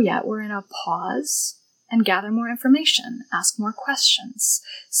or a no yet. We're in a pause and gather more information, ask more questions,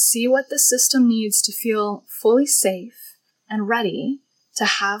 see what the system needs to feel fully safe and ready to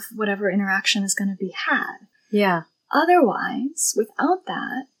have whatever interaction is going to be had. Yeah. Otherwise, without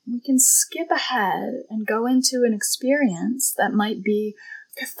that, we can skip ahead and go into an experience that might be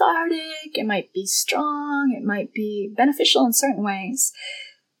cathartic, it might be strong, it might be beneficial in certain ways,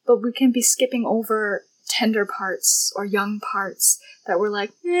 but we can be skipping over tender parts or young parts that we're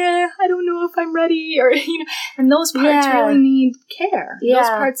like, I don't know if I'm ready, or, and those parts really need care. Those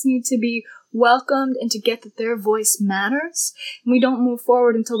parts need to be welcomed and to get that their voice matters. And we don't move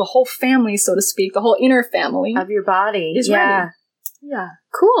forward until the whole family, so to speak, the whole inner family of your body is ready. Yeah.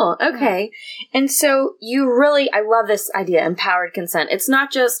 Cool. Okay. Yeah. And so I love this idea, empowered consent. It's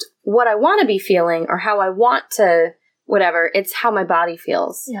not just what I want to be feeling or how I want to, whatever. It's how my body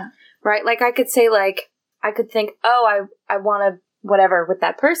feels. Yeah. Right? I could say I could think, oh, I want to whatever with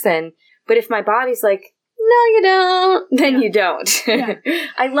that person. But if my body's like, no, you don't, then you don't. Yeah.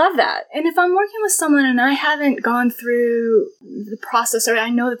 I love that. And if I'm working with someone and I haven't gone through the process, or I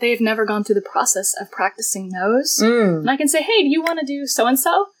know that they've never gone through the process of practicing those, and I can say, hey, do you want to do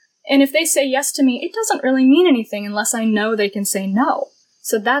so-and-so? And if they say yes to me, it doesn't really mean anything unless I know they can say no.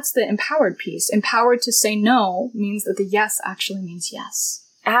 So that's the empowered piece. Empowered to say no means that the yes actually means yes.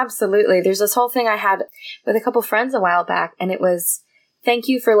 Absolutely. There's this whole thing I had with a couple friends a while back, and it was, thank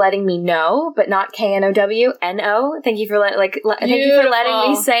you for letting me know, but not KNOW, Thank you for thank you for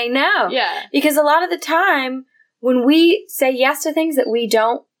letting me say no. Yeah. Because a lot of the time, when we say yes to things that we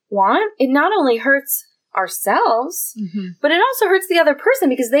don't want, it not only hurts ourselves, but it also hurts the other person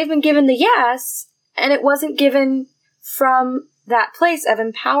because they've been given the yes, and it wasn't given from that place of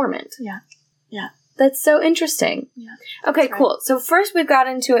empowerment. Yeah. Yeah. That's so interesting. Yeah. Okay, That's cool. So first we've got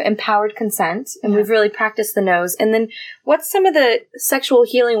into empowered consent, and we've really practiced the nose. And then what's some of the sexual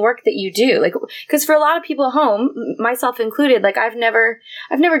healing work that you do? Like, because for a lot of people at home, myself included, like I've never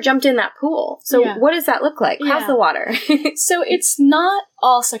jumped in that pool. So what does that look like? How's the water? So it's not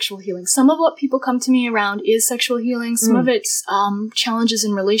all sexual healing. Some of what people come to me around is sexual healing. Some of it's challenges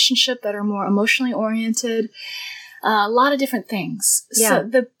in relationship that are more emotionally oriented. A lot of different things. Yeah. So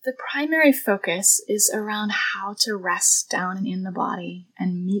the primary focus is around how to rest down and in the body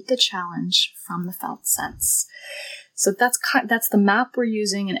and meet the challenge from the felt sense. So that's the map we're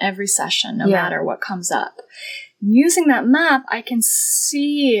using in every session, no matter what comes up. Using that map, I can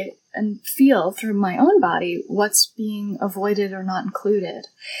see and feel through my own body what's being avoided or not included.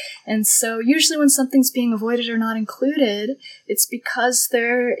 And so usually when something's being avoided or not included, it's because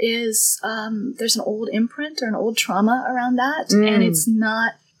there's an old imprint or an old trauma around that, and it's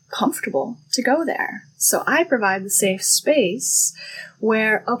not comfortable to go there. So I provide the safe space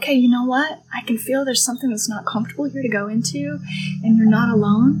where, okay, you know what? I can feel there's something that's not comfortable here to go into, and you're not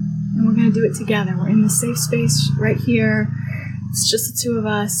alone, and we're going to do it together. We're in the safe space right here. It's just the two of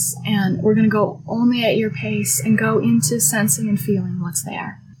us, and we're going to go only at your pace and go into sensing and feeling what's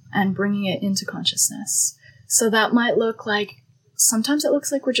there and bringing it into consciousness. So that might look like, sometimes it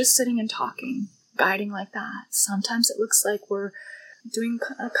looks like we're just sitting and talking, guiding like that. Sometimes it looks like we're doing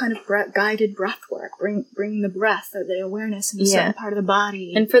a kind of guided breath work, bringing the breath or the awareness into a certain part of the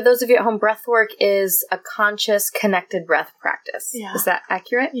body. And for those of you at home, breath work is a conscious, connected breath practice. Yeah. Is that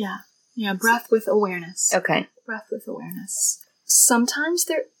accurate? Yeah. Yeah, breath with awareness. Okay. Breath with awareness. Sometimes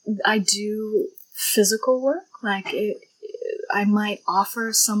I do physical work, like I might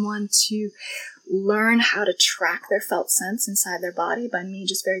offer someone to learn how to track their felt sense inside their body by me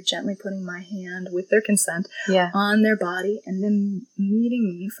just very gently putting my hand, with their consent, on their body, and then meeting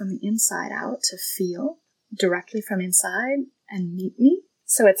me from the inside out to feel directly from inside and meet me.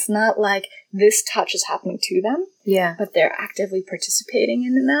 So it's not like this touch is happening to them, but they're actively participating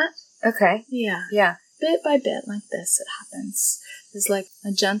in that. Okay. Yeah. Bit by bit, like this, it happens. There's like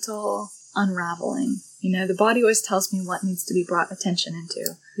a gentle unraveling. You know, the body always tells me what needs to be brought attention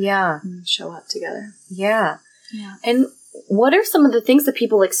into. Yeah. And we show up together. Yeah. Yeah. And what are some of the things that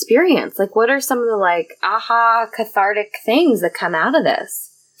people experience? Like, what are some of the, like, aha, cathartic things that come out of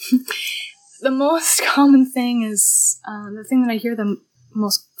this? The most common thing is, the thing that I hear the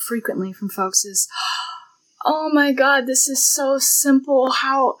most frequently from folks is, oh my God, this is so simple.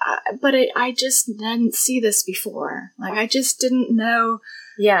 I just didn't see this before. Like, I just didn't know.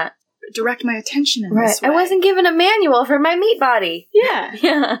 Yeah. Direct my attention in this way. I wasn't given a manual for my meat body. Yeah.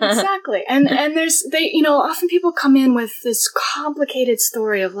 Exactly. And often people come in with this complicated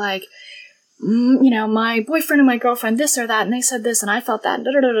story of like, my boyfriend and my girlfriend, this or that, and they said this, and I felt that,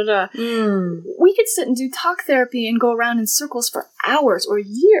 We could sit and do talk therapy and go around in circles for hours or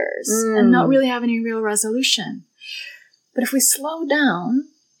years and not really have any real resolution. But if we slow down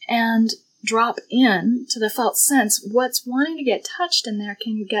and drop in to the felt sense, what's wanting to get touched in there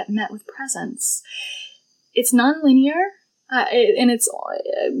can get met with presence. It's nonlinear, and it's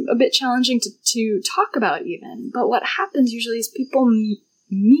a bit challenging to talk about even. But what happens usually is people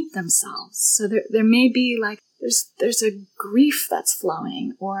meet themselves. So there may be like, there's a grief that's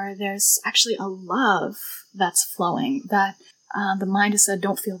flowing, or there's actually a love that's flowing that the mind has said,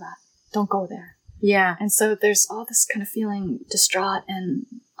 don't feel that. Don't go there. Yeah. And so there's all this kind of feeling distraught and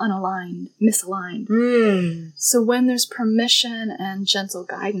unaligned, misaligned. So when there's permission and gentle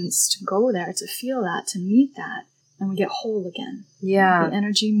guidance to go there, to feel that, to meet that, and we get whole again. Yeah. The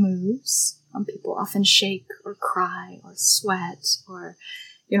energy moves. People often shake or cry or sweat or,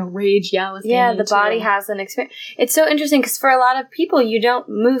 rage, yell. Yeah, the body has an experience. It's so interesting because for a lot of people, you don't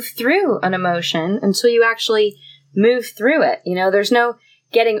move through an emotion until you actually move through it. There's no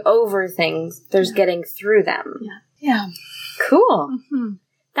getting over things. There's getting through them. Yeah. Cool. Mm-hmm.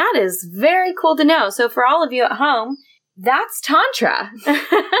 That is very cool to know. So for all of you at home, that's Tantra.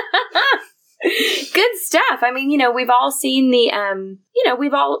 Good stuff. I mean, we've all seen the,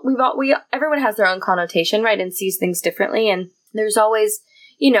 everyone has their own connotation, right? And sees things differently. And there's always,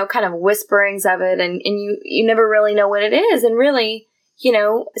 kind of whisperings of it. And you never really know what it is. And really,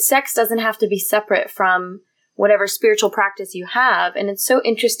 sex doesn't have to be separate from whatever spiritual practice you have. And it's so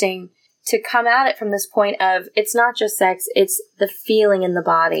interesting to come at it from this point of, it's not just sex, it's the feeling in the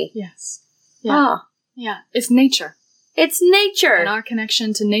body. Yes. Yeah. Yeah. It's nature. It's nature. And our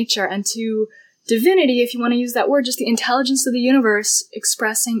connection to nature and to divinity, if you want to use that word, just the intelligence of the universe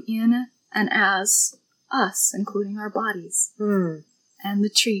expressing in and as us, including our bodies. and the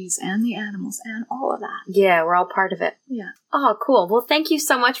trees and the animals and all of that. Yeah, we're all part of it. Yeah. Oh, cool. Well, thank you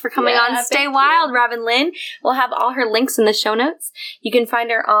so much for coming on Stay Wild, Robin Lynn. We'll have all her links in the show notes. You can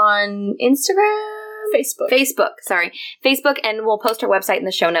find her on Instagram? Facebook, and we'll post her website in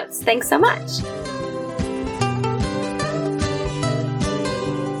the show notes. Thanks so much.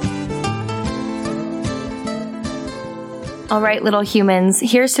 All right, little humans,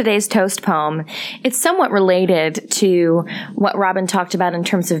 here's today's toast poem. It's somewhat related to what Robin talked about in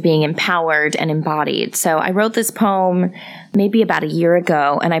terms of being empowered and embodied. So I wrote this poem maybe about a year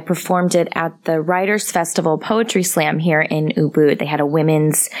ago, and I performed it at the Writers Festival Poetry Slam here in Ubud. They had a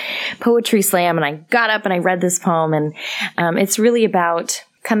women's poetry slam, and I got up and I read this poem, and it's really about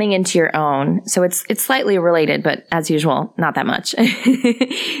coming into your own. So it's slightly related, but as usual, not that much.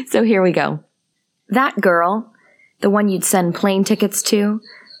 So here we go. That girl, the one you'd send plane tickets to,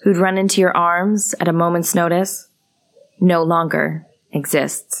 who'd run into your arms at a moment's notice, no longer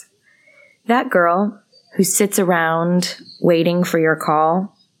exists. That girl who sits around waiting for your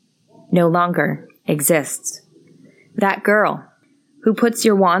call, no longer exists. That girl who puts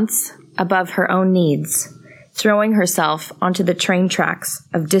your wants above her own needs, throwing herself onto the train tracks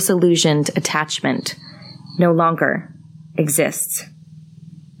of disillusioned attachment, no longer exists.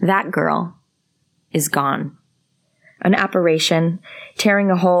 That girl is gone. An apparition, tearing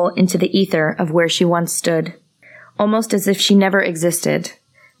a hole into the ether of where she once stood. Almost as if she never existed,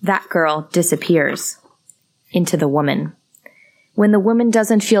 that girl disappears into the woman. When the woman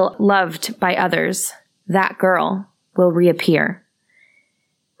doesn't feel loved by others, that girl will reappear.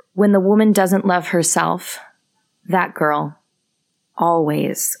 When the woman doesn't love herself, that girl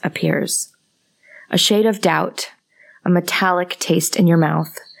always appears. A shade of doubt, a metallic taste in your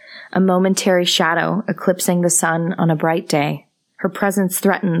mouth, a momentary shadow eclipsing the sun on a bright day. Her presence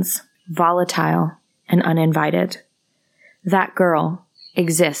threatens, volatile and uninvited. That girl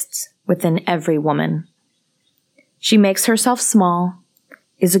exists within every woman. She makes herself small,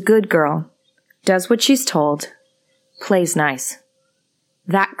 is a good girl, does what she's told, plays nice.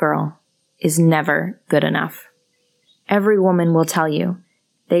 That girl is never good enough. Every woman will tell you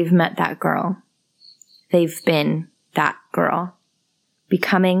they've met that girl. They've been that girl.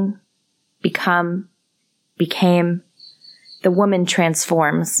 Becoming, became. The woman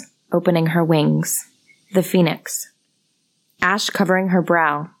transforms, opening her wings. The phoenix. Ash covering her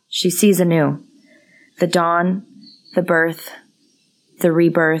brow, she sees anew. The dawn, the birth, the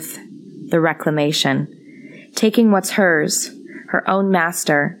rebirth, the reclamation. Taking what's hers, her own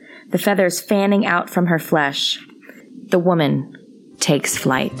master, the feathers fanning out from her flesh. The woman takes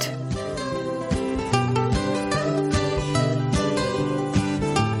flight.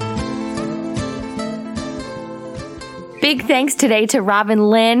 Big thanks today to Robin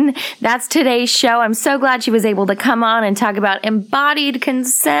Lynn. That's today's show. I'm so glad she was able to come on and talk about embodied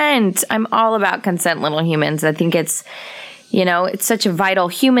consent. I'm all about consent, little humans. I think it's such a vital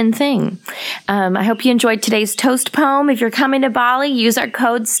human thing. I hope you enjoyed today's toast poem. If you're coming to Bali, use our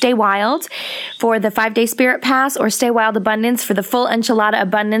code STAYWILD for the 5-day Spirit Pass or Stay Wild Abundance for the full Enchilada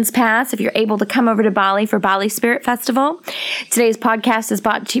Abundance Pass if you're able to come over to Bali for Bali Spirit Festival. Today's podcast is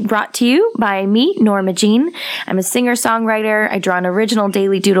brought to you by me, Norma Jean. I'm a singer-songwriter. I draw an original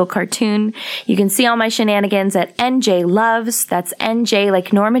Daily Doodle cartoon. You can see all my shenanigans at NJ Loves. That's NJ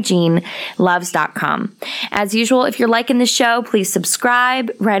like Norma Jean, loves.com. As usual, if you're liking this show, please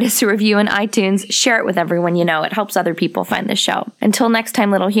subscribe, write us a review on iTunes, share it with everyone you know. It helps other people find the show. Until next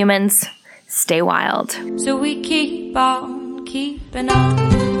time, little humans, stay wild. So we keep on keeping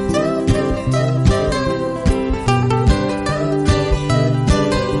on.